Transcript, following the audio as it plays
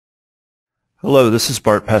Hello, this is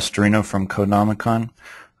Bart Pastorino from Codenomicon.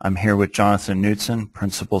 I'm here with Jonathan Knudsen,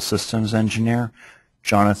 Principal Systems Engineer.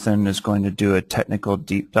 Jonathan is going to do a technical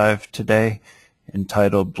deep dive today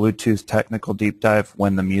entitled Bluetooth Technical Deep Dive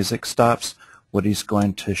When the Music Stops. What he's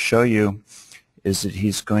going to show you is that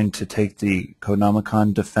he's going to take the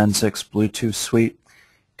Codenomicon Defensics Bluetooth suite,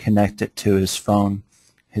 connect it to his phone.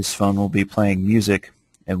 His phone will be playing music,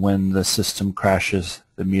 and when the system crashes,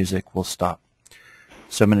 the music will stop.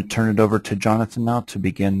 So I'm going to turn it over to Jonathan now to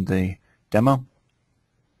begin the demo.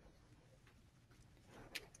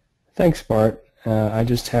 Thanks, Bart. I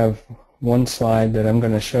just have one slide that I'm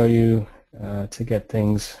going to show you to get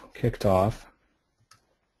things kicked off.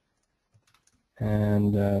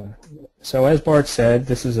 And so as Bart said,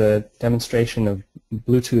 this is a demonstration of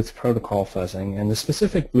Bluetooth protocol fuzzing, and the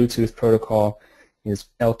specific Bluetooth protocol is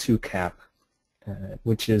L2CAP,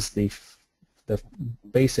 which is the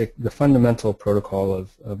fundamental protocol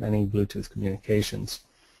of any Bluetooth communications.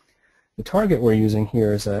 The target we're using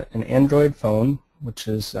here is an Android phone, which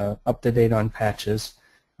is up to date on patches.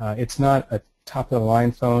 It's not a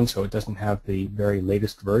top-of-the-line phone, so it doesn't have the very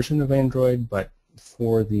latest version of Android, but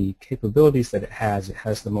for the capabilities that it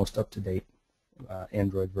has the most up-to-date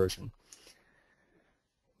Android version.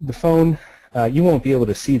 The phone, you won't be able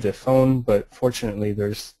to see the phone, but fortunately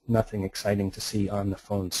there's nothing exciting to see on the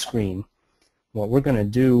phone screen. What we're going to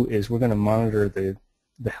do is we're going to monitor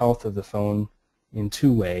the health of the phone in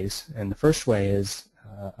two ways. And the first way is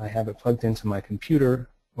I have it plugged into my computer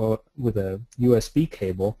with a USB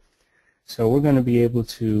cable. So we're going to be able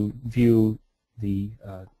to view the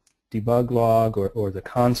debug log or the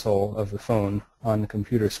console of the phone on the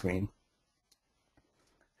computer screen.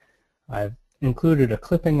 I've included a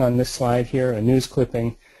clipping on this slide here, a news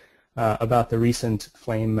clipping about the recent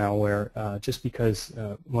Flame malware, just because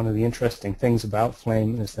one of the interesting things about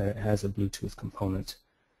Flame is that it has a Bluetooth component.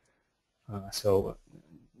 So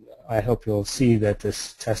I hope you'll see that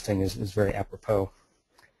this testing is very apropos.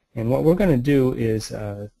 And what we're going to do is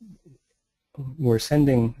we're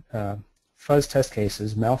sending fuzz test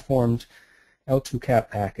cases, malformed L2CAP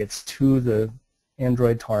packets to the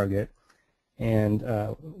Android target. And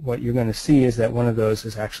what you're going to see is that one of those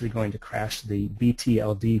is actually going to crash the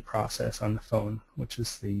BTLD process on the phone, which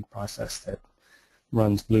is the process that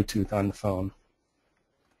runs Bluetooth on the phone.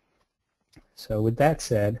 So with that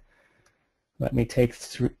said, let me take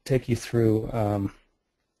you through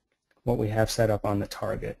what we have set up on the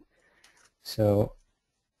target. So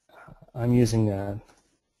I'm using a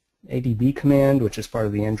ADB command, which is part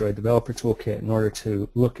of the Android Developer Toolkit, in order to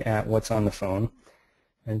look at what's on the phone.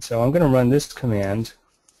 And so I'm going to run this command,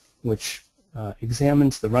 which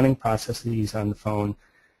examines the running processes on the phone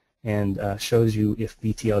and shows you if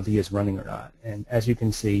BTLD is running or not. And as you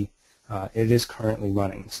can see, it is currently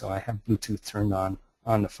running, so I have Bluetooth turned on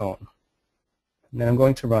the phone. And then I'm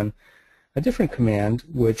going to run a different command,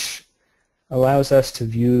 which allows us to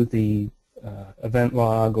view the event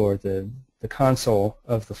log or the console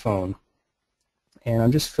of the phone. And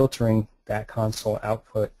I'm just filtering that console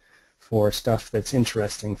output for stuff that's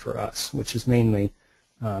interesting for us, which is mainly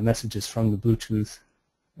messages from the Bluetooth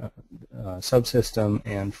subsystem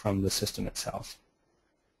and from the system itself.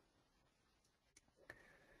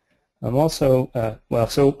 I'm also,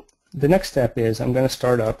 so the next step is I'm going to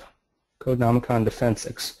start up Codenomicon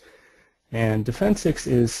Defensics. And Defensics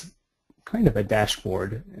is kind of a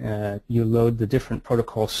dashboard. You load the different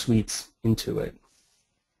protocol suites into it.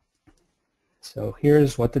 So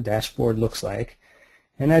here's what the dashboard looks like.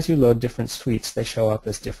 And as you load different suites, they show up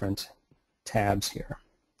as different tabs here.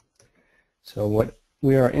 So what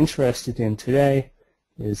we are interested in today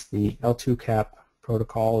is the L2CAP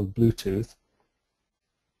protocol of Bluetooth.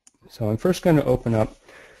 So I'm first going to open up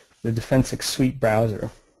the Defensics suite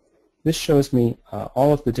browser. This shows me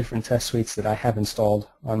all of the different test suites that I have installed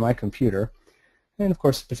on my computer. And of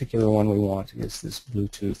course, the particular one we want is this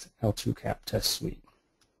Bluetooth L2CAP test suite.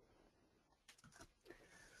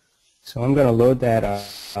 So I'm going to load that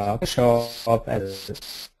up, show up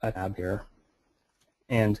as a tab here,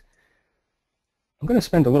 and I'm going to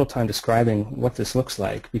spend a little time describing what this looks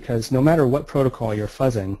like, because no matter what protocol you're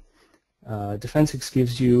fuzzing, Defensics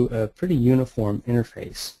gives you a pretty uniform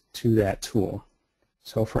interface to that tool.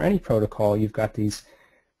 So for any protocol, you've got these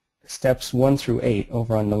steps 1 through 8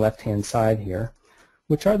 over on the left-hand side here,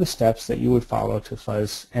 which are the steps that you would follow to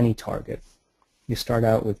fuzz any target. You start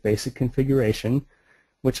out with basic configuration,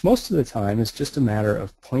 which most of the time is just a matter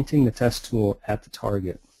of pointing the test tool at the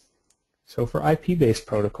target. So for IP-based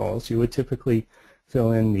protocols, you would typically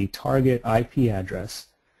fill in the target IP address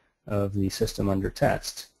of the system under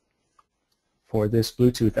test. For this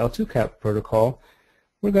Bluetooth L2CAP protocol,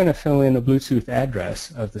 we're going to fill in a Bluetooth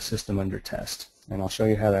address of the system under test, and I'll show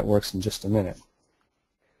you how that works in just a minute.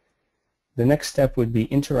 The next step would be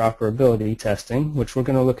interoperability testing, which we're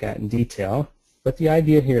going to look at in detail, but the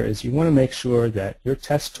idea here is you want to make sure that your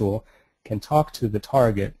test tool can talk to the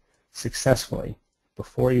target successfully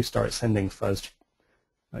before you start sending fuzz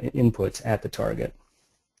inputs at the target.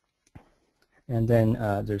 And then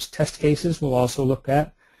there's test cases we'll also look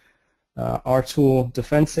at. Our tool,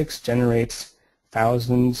 Defensics, generates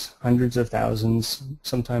thousands, hundreds of thousands,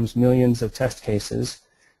 sometimes millions of test cases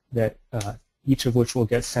that each of which will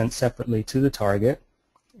get sent separately to the target.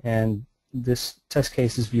 And this test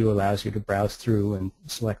cases view allows you to browse through and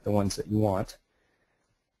select the ones that you want.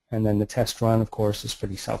 And then the test run, of course, is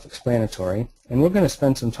pretty self-explanatory. And we're going to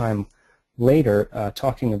spend some time later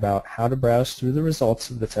talking about how to browse through the results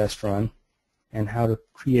of the test run and how to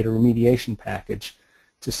create a remediation package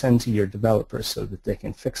to send to your developers so that they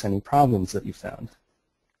can fix any problems that you found.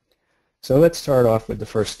 So let's start off with the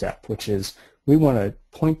first step, which is we want to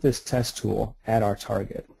point this test tool at our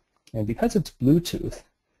target. And because it's Bluetooth,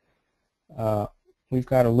 we've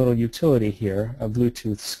got a little utility here, a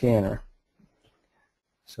Bluetooth scanner.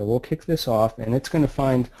 So we'll kick this off, and it's going to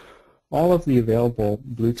find all of the available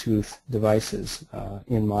Bluetooth devices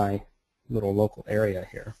in my little local area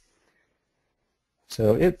here.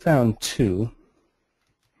 So it found two.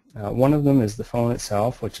 One of them is the phone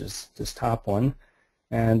itself, which is this top one,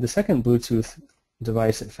 and the second Bluetooth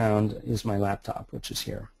device it found is my laptop, which is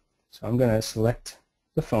here. So I'm going to select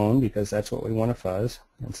the phone because that's what we want to fuzz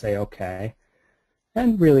and say OK.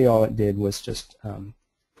 And really all it did was just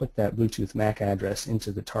put that Bluetooth MAC address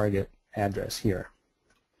into the target address here.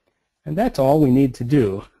 And that's all we need to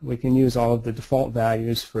do. We can use all of the default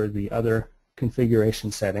values for the other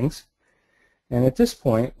configuration settings. And at this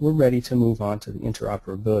point, we're ready to move on to the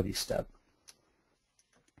interoperability step.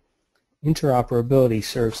 Interoperability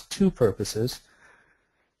serves two purposes.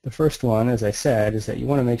 The first one, as I said, is that you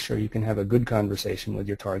want to make sure you can have a good conversation with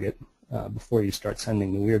your target before you start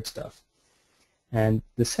sending the weird stuff. And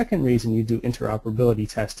the second reason you do interoperability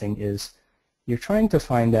testing is you're trying to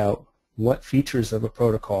find out what features of a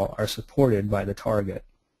protocol are supported by the target.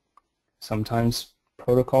 Sometimes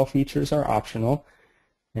protocol features are optional,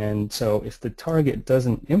 and so if the target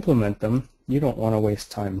doesn't implement them, you don't want to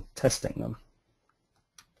waste time testing them.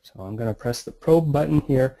 So I'm going to press the probe button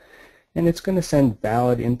here, and it's going to send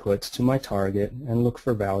valid inputs to my target and look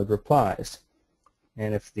for valid replies.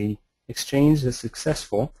 And if the exchange is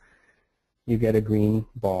successful, you get a green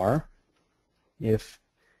bar. If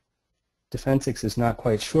Defensics is not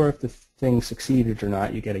quite sure if the thing succeeded or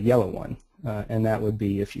not, you get a yellow one. And that would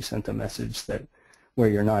be if you sent a message where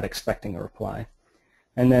you're not expecting a reply.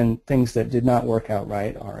 And then things that did not work out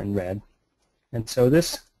right are in red. And so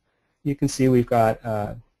this, you can see we've got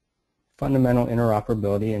fundamental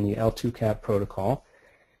interoperability in the L2CAP protocol.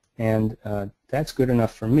 And that's good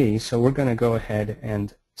enough for me. So we're going to go ahead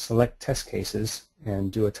and select test cases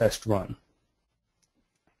and do a test run.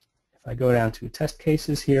 If I go down to test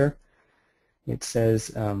cases here, it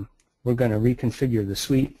says we're going to reconfigure the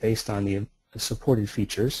suite based on the supported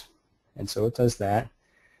features. And so it does that.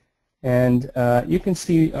 And you can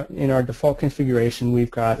see in our default configuration we've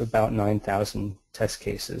got about 9,000 test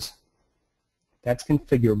cases. That's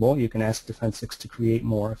configurable. You can ask Defensics to create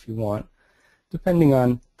more if you want, depending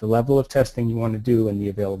on the level of testing you want to do and the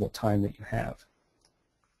available time that you have.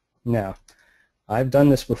 Now, I've done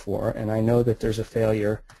this before, and I know that there's a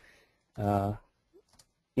failure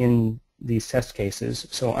in these test cases.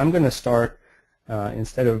 So I'm going to start,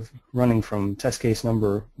 instead of running from test case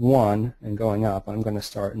number 1 and going up, I'm going to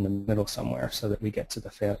start in the middle somewhere so that we get to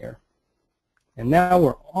the failure. And now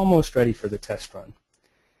we're almost ready for the test run.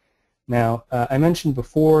 Now, I mentioned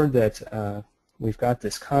before that we've got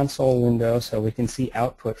this console window so we can see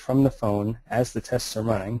output from the phone as the tests are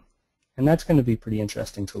running. And that's going to be pretty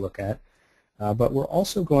interesting to look at. But we're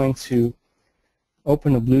also going to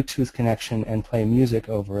open a Bluetooth connection and play music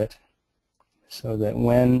over it so that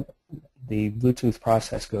when the Bluetooth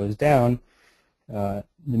process goes down, the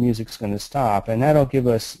music's going to stop. And that'll give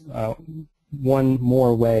us one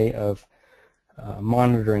more way of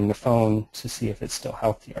monitoring the phone to see if it's still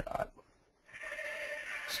healthy or not.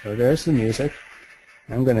 So there's the music.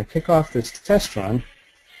 I'm going to kick off this test run,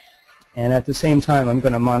 and at the same time I'm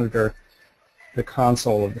going to monitor the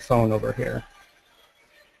console of the phone over here.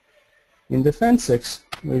 In Defensics,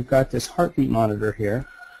 we've got this heartbeat monitor here,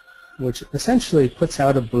 which essentially puts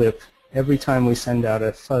out a blip every time we send out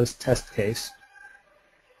a fuzz test case.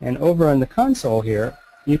 And over on the console here,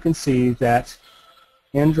 you can see that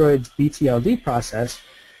Android's BTLD process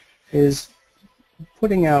is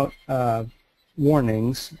putting out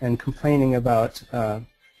warnings and complaining about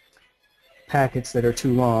packets that are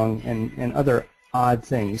too long and other odd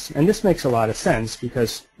things. And this makes a lot of sense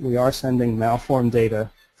because we are sending malformed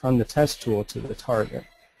data from the test tool to the target.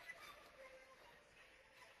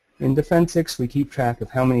 In Defensics, we keep track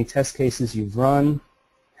of how many test cases you've run,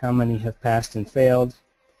 how many have passed and failed,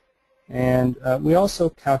 and we also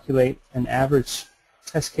calculate an average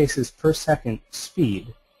test cases per second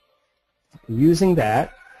speed. Using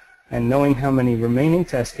that, and knowing how many remaining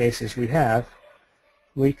test cases we have,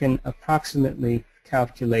 we can approximately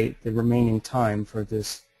calculate the remaining time for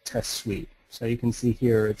this test suite. So you can see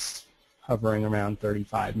here it's hovering around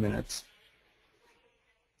 35 minutes.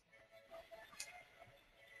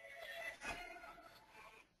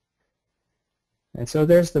 And so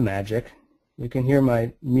there's the magic. You can hear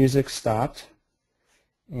my music stopped.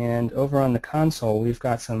 And over on the console, we've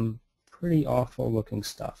got some pretty awful looking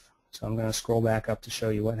stuff. So I'm going to scroll back up to show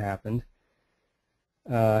you what happened.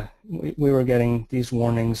 We were getting these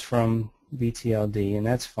warnings from BTLD, and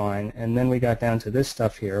that's fine. And then we got down to this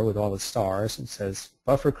stuff here with all the stars. It says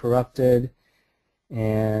buffer corrupted,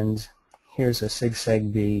 and here's a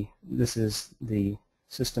SIG-SEG-B. This is the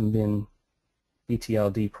system bin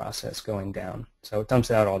BTLD process going down. So it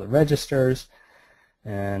dumps out all the registers,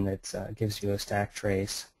 and it gives you a stack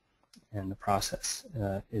trace, and the process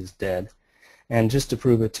is dead. And just to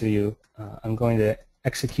prove it to you, I'm going to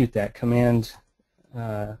execute that command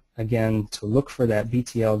again to look for that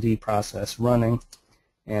BTLD process running,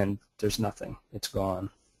 and there's nothing. It's gone.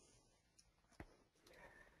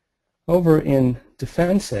 Over in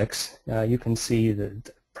Defensics, you can see the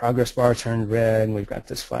progress bar turned red, and we've got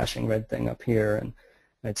this flashing red thing up here, and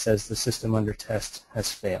it says the system under test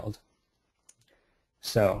has failed.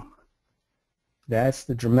 So that's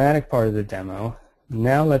the dramatic part of the demo.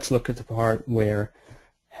 Now let's look at the part where,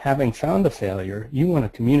 having found a failure, you want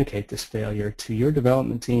to communicate this failure to your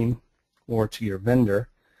development team or to your vendor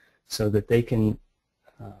so that they can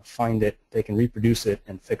find it, they can reproduce it,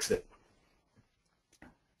 and fix it.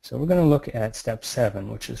 So we're going to look at step 7,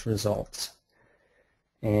 which is results.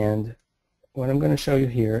 And what I'm going to show you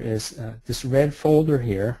here is this red folder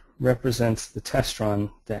here represents the test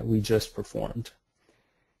run that we just performed.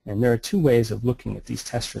 And there are two ways of looking at these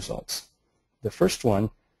test results. The first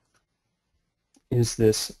one is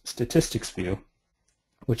this statistics view,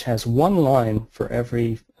 which has one line for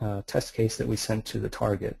every test case that we sent to the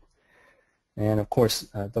target. And of course,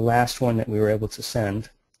 the last one that we were able to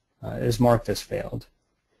send is marked as failed.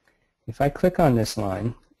 If I click on this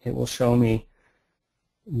line, it will show me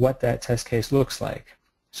what that test case looks like.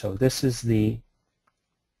 So this is the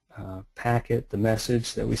packet, the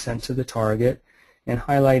message that we sent to the target, and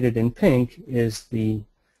highlighted in pink is the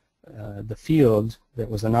field that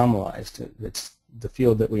was anomalized. It's the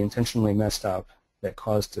field that we intentionally messed up that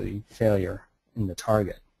caused the failure in the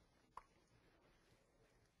target.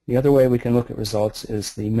 The other way we can look at results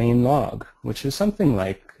is the main log, which is something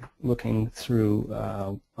like looking through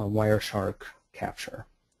a Wireshark capture.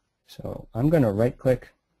 So I'm going to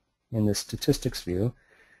right-click in the statistics view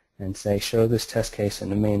and say show this test case in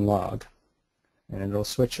the main log, and it'll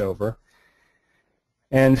switch over,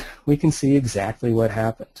 and we can see exactly what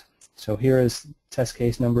happened. So here is test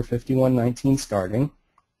case number 5119 starting.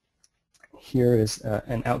 Here is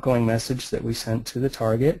an outgoing message that we sent to the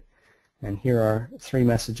target, and here are 3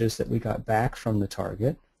 messages that we got back from the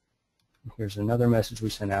target. Here's another message we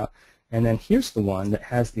sent out, and then here's the one that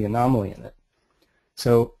has the anomaly in it.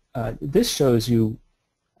 So this shows you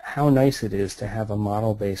how nice it is to have a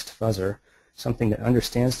model-based fuzzer, something that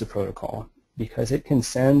understands the protocol, because it can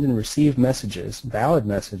send and receive messages, valid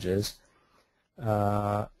messages,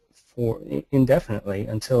 for indefinitely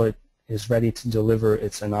until it is ready to deliver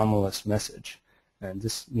its anomalous message. And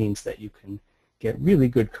this means that you can get really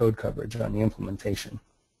good code coverage on the implementation.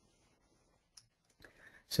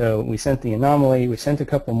 So we sent the anomaly, we sent a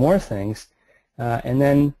couple more things, and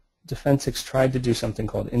then Defensics tried to do something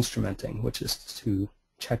called instrumenting, which is to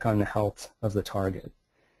check on the health of the target.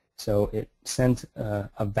 So it sent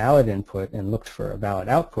a valid input and looked for a valid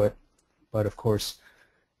output, but of course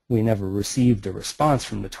we never received a response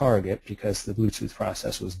from the target because the Bluetooth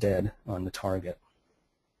process was dead on the target.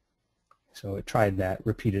 So it tried that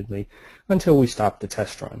repeatedly until we stopped the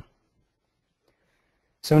test run.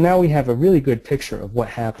 So now we have a really good picture of what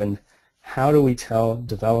happened. How do we tell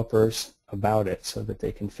developers about it so that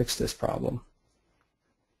they can fix this problem?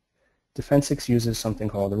 Defensics uses something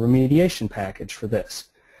called a remediation package for this.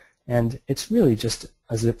 And it's really just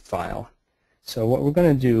a zip file. So what we're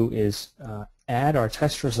going to do is add our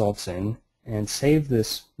test results in and save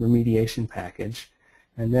this remediation package.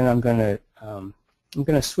 And then I'm going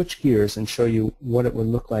to switch gears and show you what it would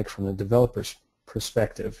look like from the developer's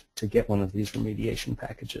perspective to get one of these remediation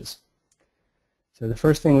packages. So the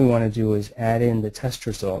first thing we want to do is add in the test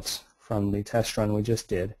results from the test run we just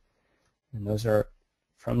did. And those are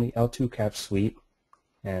from the L2CAP suite.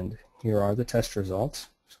 And here are the test results.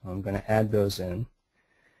 So I'm going to add those in.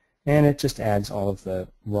 And it just adds all of the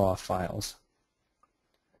raw files.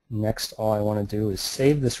 Next, all I want to do is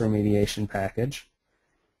save this remediation package.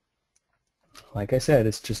 Like I said,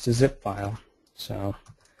 it's just a zip file. So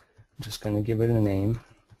I'm just going to give it a name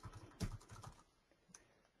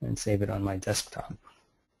and save it on my desktop.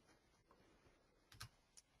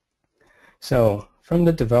 So from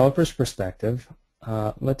the developer's perspective,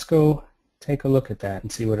 let's go take a look at that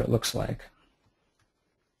and see what it looks like.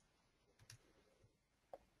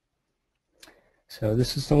 So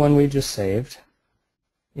this is the one we just saved.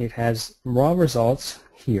 It has raw results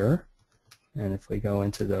here, and if we go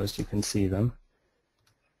into those you can see them.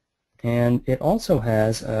 And it also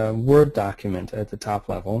has a Word document at the top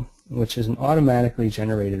level, which is an automatically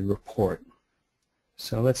generated report.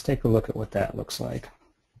 So let's take a look at what that looks like.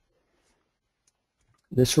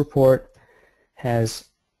 This report has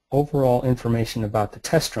overall information about the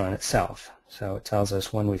test run itself. So it tells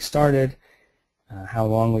us when we started, how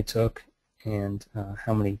long we took, and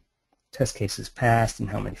how many test cases passed and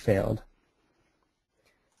how many failed.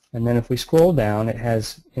 And then if we scroll down, it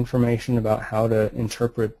has information about how to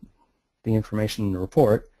interpret the information in the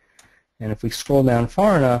report. And if we scroll down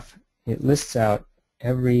far enough, it lists out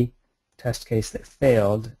every test case that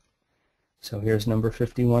failed. So here's number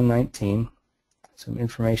 5119, some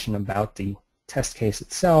information about the test case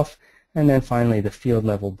itself, and then finally the field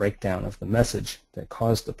level breakdown of the message that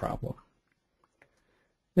caused the problem.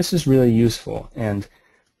 This is really useful, and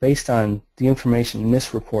based on the information in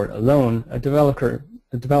this report alone, a developer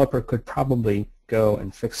could probably go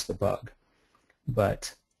and fix the bug.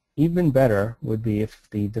 But even better would be if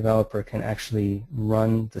the developer can actually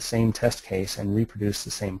run the same test case and reproduce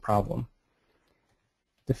the same problem.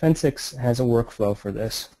 Defensics has a workflow for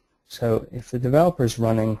this. So if the developer is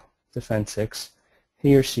running Defensics,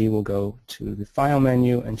 he or she will go to the File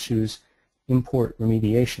menu and choose Import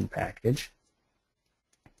Remediation Package.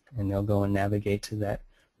 And they'll go and navigate to that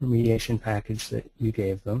remediation package that you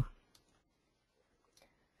gave them.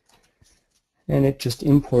 And it just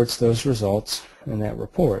imports those results in that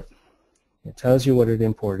report. It tells you what it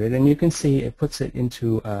imported, and you can see it puts it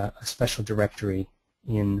into a special directory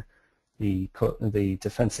in the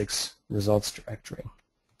Defensics results directory.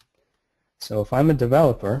 So if I'm a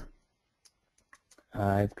developer,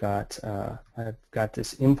 I've got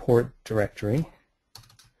this import directory,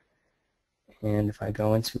 and if I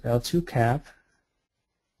go into L2CAP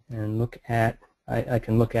and look at, I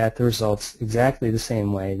can look at the results exactly the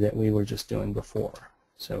same way that we were just doing before.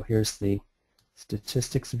 So here's the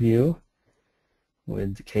statistics view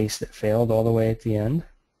with the case that failed all the way at the end.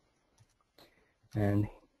 And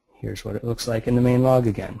here's what it looks like in the main log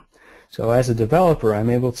again. So as a developer, I'm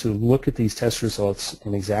able to look at these test results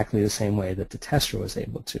in exactly the same way that the tester was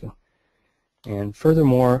able to. And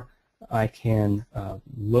furthermore, I can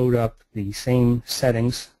load up the same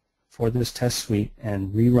settings for this test suite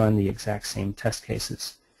and rerun the exact same test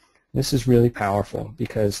cases. This is really powerful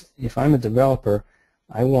because if I'm a developer,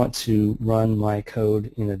 I want to run my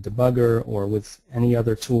code in a debugger or with any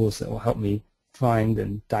other tools that will help me find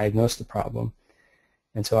and diagnose the problem.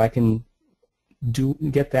 And so I can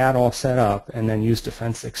get that all set up and then use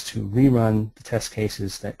Defensics to rerun the test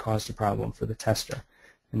cases that caused the problem for the tester.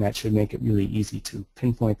 And that should make it really easy to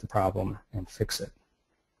pinpoint the problem and fix it.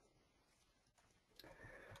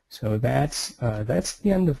 So that's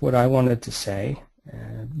the end of what I wanted to say.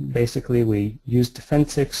 Basically, we used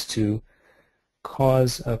Defensics to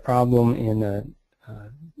cause a problem in a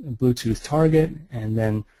Bluetooth target, and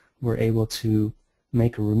then we're able to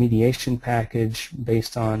make a remediation package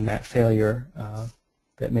based on that failure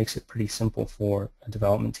that makes it pretty simple for a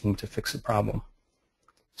development team to fix a problem.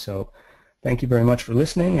 So thank you very much for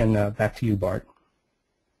listening, and back to you, Bart.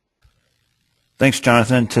 Thanks,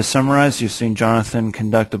 Jonathan. To summarize, you've seen Jonathan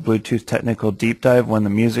conduct a Bluetooth technical deep dive when the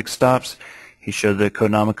music stops. He showed the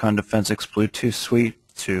Codenomicon Defensics Bluetooth suite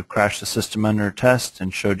to crash the system under test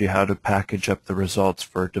and showed you how to package up the results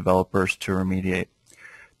for developers to remediate.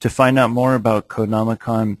 To find out more about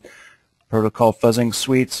Codenomicon protocol fuzzing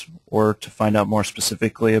suites or to find out more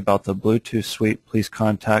specifically about the Bluetooth suite, please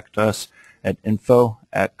contact us at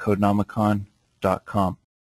info@codenomicon.com.